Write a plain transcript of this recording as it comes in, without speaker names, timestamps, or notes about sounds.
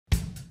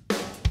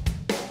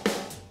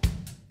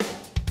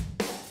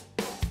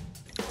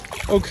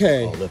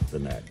Okay. I'll lift the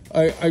net.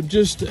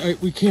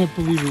 We can't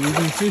believe it. We've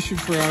been fishing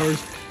for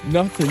hours,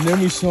 nothing. Then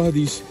we saw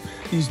these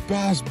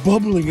bass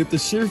bubbling at the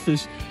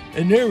surface,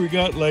 and there we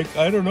got like,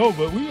 I don't know,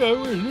 but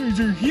these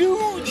are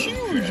huge.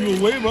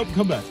 We'll wave up and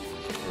come back.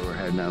 We're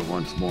heading out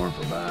once more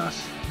for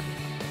bass.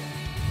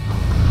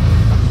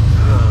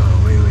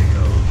 Oh, away we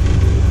go.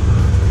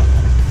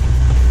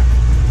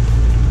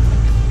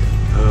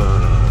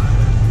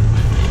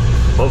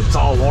 Boat's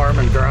all warm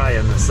and dry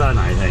in the sun,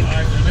 I think.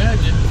 I can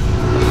imagine.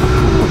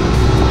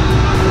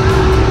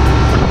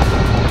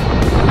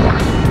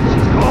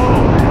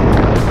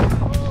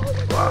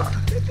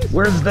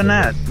 Where's the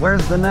net?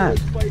 Where's the net?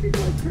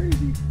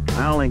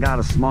 I only got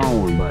a small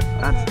one, but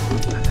that's...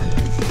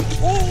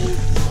 Oh,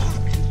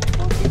 fuck!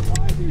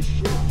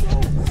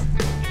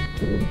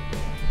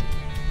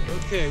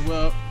 Okay,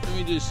 well, let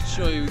me just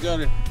show you. We got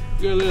a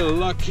little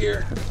luck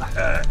here.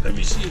 Let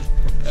me see. 2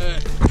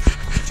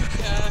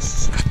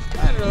 casts.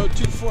 I don't know,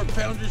 2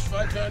 4-pounders,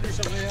 5-pounders,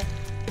 something like that.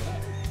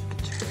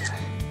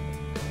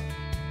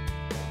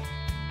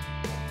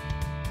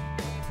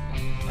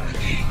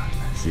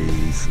 See,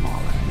 he's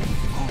smaller.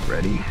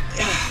 Ready?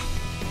 Yeah.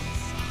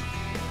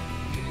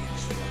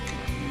 It's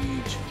fucking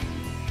huge.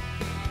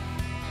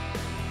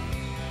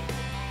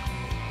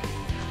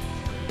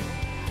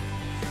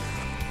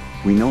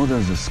 We know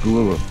there's a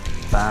school of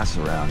bass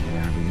around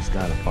here. We just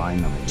gotta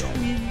find them again.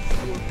 Twin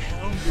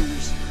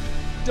 4-pounders.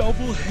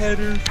 Double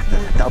header.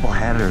 Double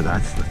header,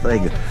 that's the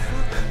thing.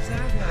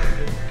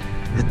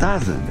 It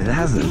doesn't. It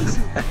hasn't.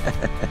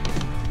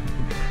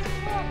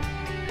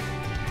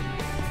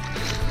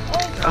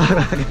 Oh,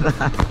 look at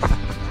that.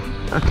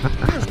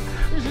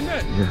 Where's the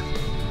net? Yeah.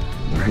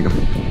 Bring him.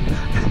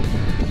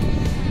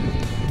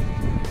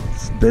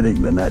 Spinning,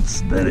 the net's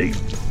spinning.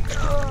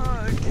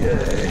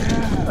 Okay.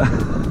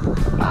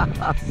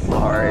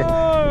 Sorry.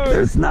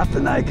 There's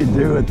nothing I can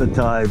do at the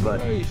time,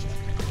 but...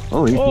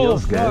 Oh, he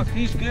feels good. Fuck,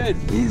 he's good.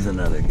 He's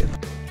another good one.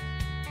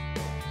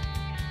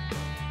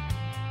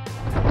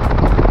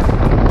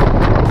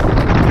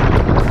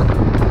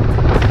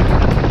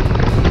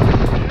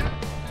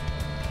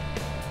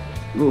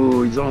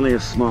 Oh, he's only a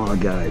small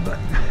guy, but...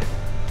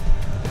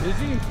 Is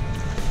he?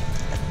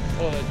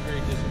 Oh, that's very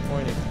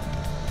disappointing.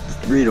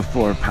 3 to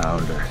 4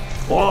 pounder.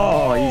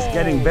 Whoa, he's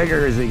getting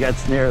bigger as he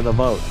gets near the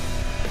boat.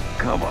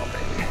 Come on,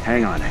 baby.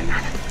 Hang on, hang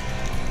on.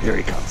 Here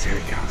he comes, here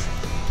he comes.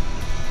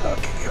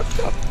 Okay,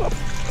 up.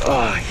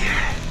 Oh,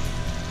 yeah.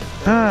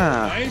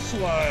 Ah. Nice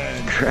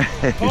one.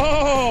 Great.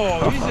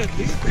 Oh,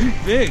 he's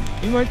big.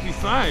 He might be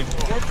 5.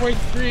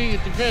 4.3,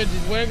 it depends.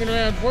 He's wagging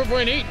around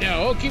 4.8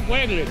 now. Oh, keep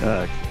wagging it.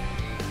 Okay.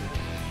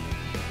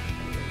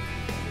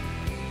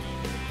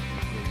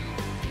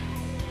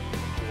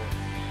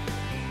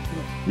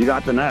 You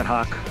got the net,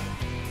 Huck.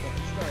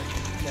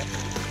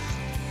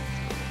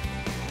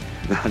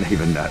 Not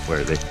even net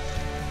worthy.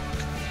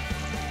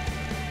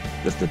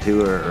 Just a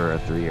 2 or a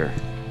 3-er.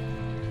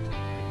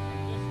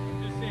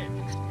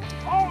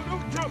 Oh,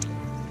 don't jump!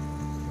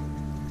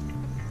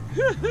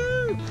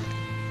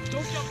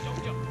 Don't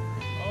jump.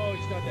 Oh,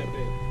 he's not that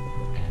big.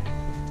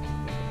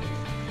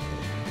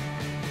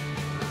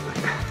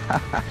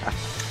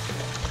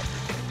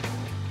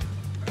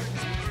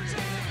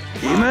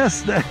 You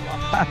missed it.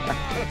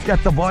 Get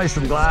the boy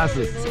some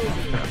glasses.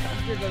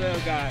 Little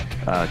guy.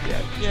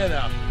 Okay. You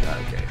know.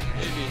 Okay.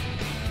 Maybe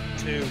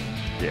 2.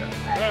 Yeah.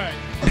 Alright.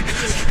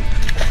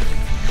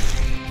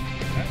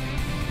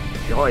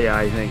 Oh yeah,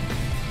 I think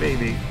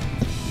maybe.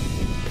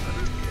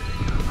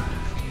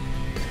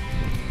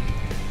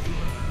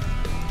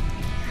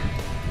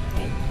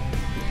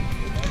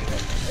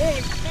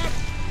 Oh, fuck!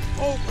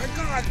 Oh my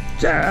God!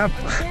 Jeff.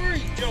 I'm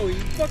sorry, Joey.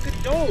 You fucking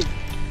dove.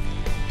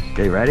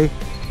 Okay, ready?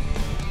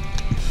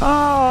 Oh!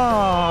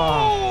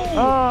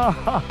 Oh!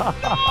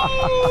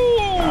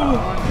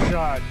 One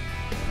shot.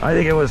 I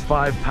think it was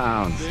 5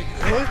 pounds.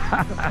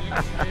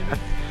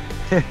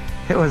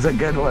 It was a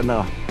good one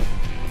though.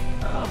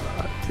 Oh,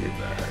 not too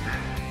bad.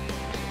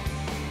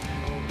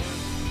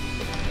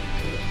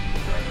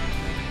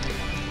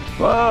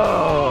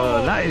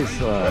 Whoa, nice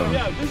one. Oh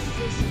yeah, this is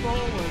a small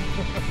one.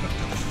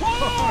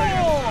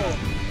 Oh,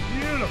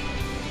 beautiful.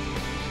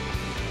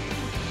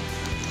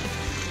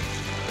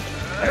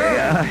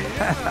 Yeah.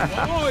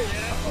 Oh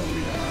yeah.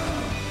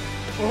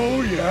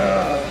 Oh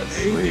yeah.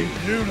 Sweet.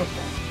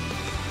 Beautiful.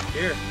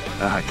 Here.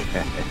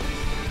 Okay.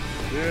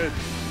 Good.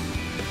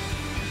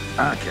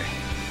 Okay.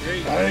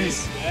 Great.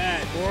 Nice.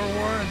 Bad.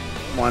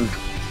 1.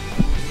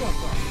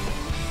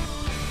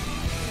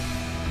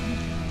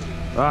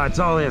 Oh, it's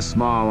only a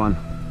small one.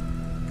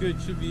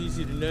 Good. Should be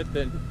easy to net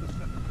then.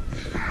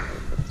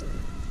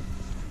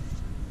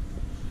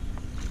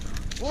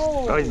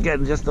 Whoa. Oh, he's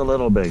getting just a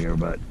little bigger,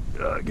 but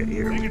okay,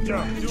 here we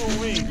go. Do a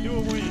wing.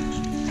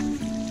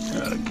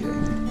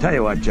 Okay. Tell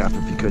you what, Jeff,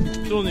 if you could.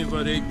 It's only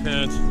about 8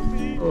 pounds.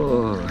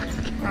 Oh.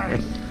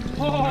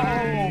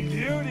 Oh,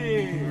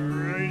 beauty.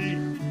 Alrighty.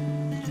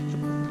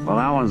 Well,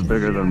 that one's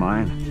bigger than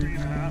mine.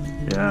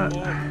 3.5. Yeah. Oh,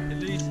 at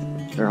least.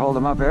 Here, hold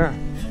him up here.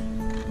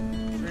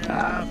 3.5.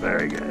 Ah,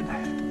 very good.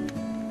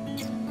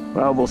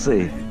 Well, we'll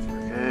see.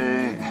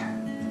 Okay.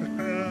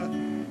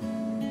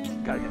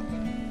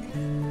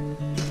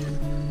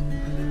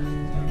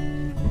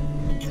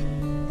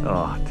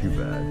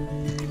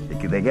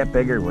 they get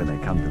bigger when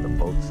they come to the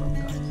boat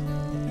sometimes.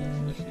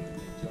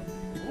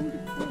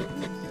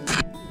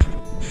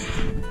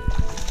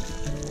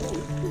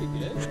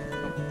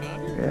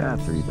 Yeah,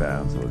 3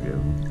 pounds we'll give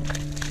him.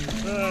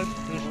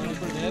 Fish number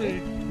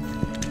 3.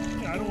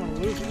 Yeah, I don't want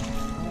to lose it.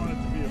 I want it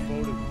to be a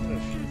boated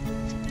fish.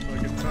 So I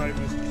can try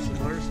Mr.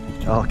 Solarsky.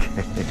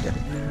 Okay.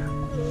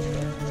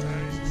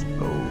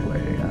 Oh,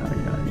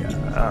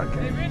 yeah.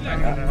 Okay.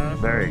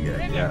 Very good.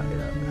 Yeah.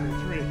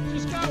 3.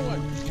 Just got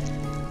one.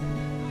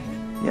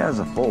 He has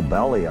a full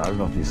belly. I don't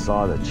know if you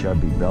saw the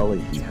chubby belly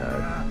he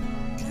had.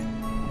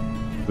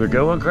 Is there a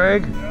good one,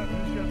 Craig? I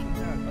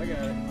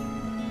got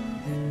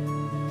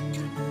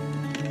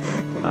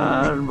it.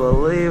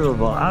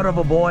 Unbelievable. Out of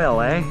a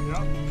boil, eh?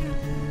 Yep.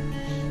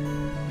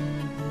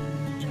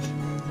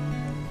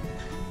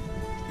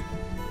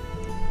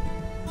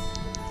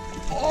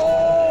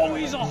 Oh,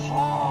 he's a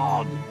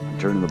hog! I'm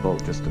turning the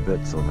boat just a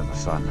bit so that the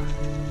sun.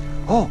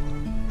 Oh,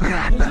 look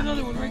at There's that.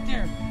 another one right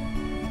there.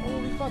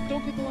 Holy fuck,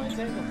 don't get the lines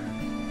angled.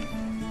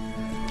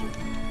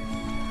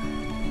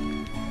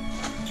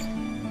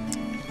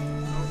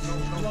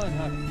 Come on,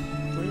 Huck.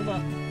 Bring him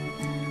up.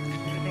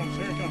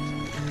 Here it comes.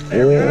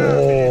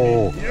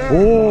 Oh, Yeah.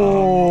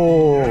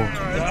 oh,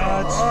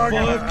 That's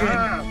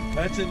fucking.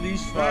 That's at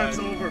least 5. That's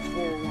over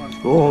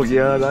 4-1. oh,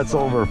 yeah, that's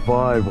over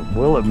 5.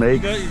 Will it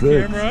make You got 6?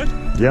 your camera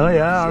on?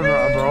 Yeah,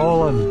 I'm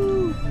rolling.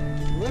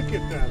 Look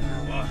at that.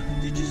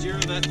 Did you zero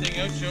that thing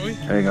out, Joey?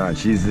 Hang on,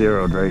 she's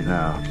zeroed right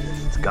now.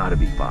 It's got to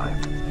be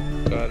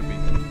 5. Gotta be.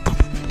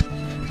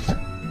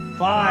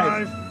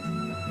 5.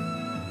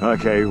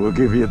 Okay, we'll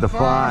give you the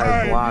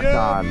 5 locked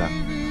yeah, on.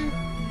 baby.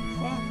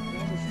 Fuck,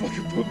 that would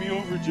fucking put me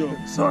over, Joe.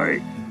 Sorry.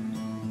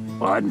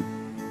 1,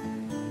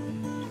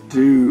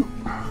 2.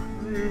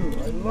 I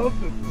love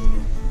this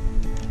thing.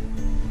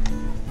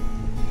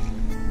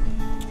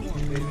 Come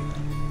on, baby.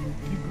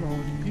 Keep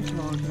growing. Keep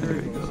growing. There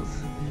he goes.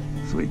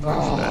 Sweet fish,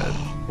 Dad.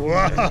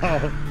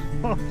 Wow.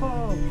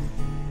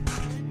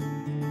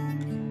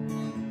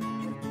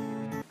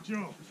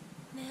 Joe,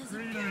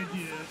 great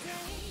idea.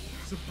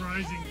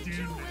 Surprising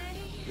duneman.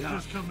 Yeah.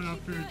 Just coming up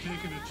here and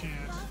taking a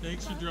chance.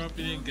 Thanks for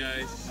dropping in,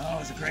 guys. Oh, it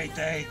was a great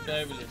day.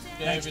 Fabulous.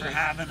 Thanks for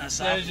having us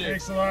up. Pleasure.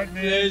 Thanks a lot,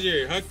 man.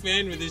 Pleasure.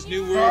 Huckman with his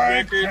new world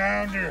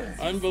 5-pounder. record.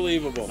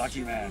 Unbelievable.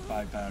 Lucky man,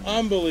 5 pounds.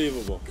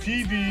 Unbelievable.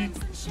 PB,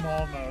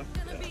 smallmouth,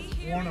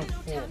 1 of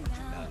 4.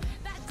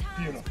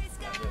 Beautiful.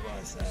 I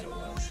realized that it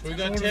was. We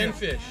got 10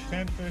 fish.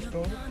 10 fish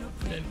total.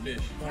 10 fish.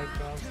 5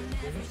 pounds of the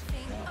biggest.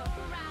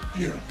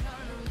 Beautiful.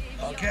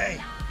 Okay.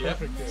 Yep.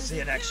 Perfect day. See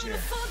you next year.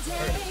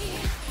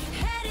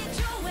 Headed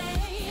your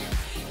way.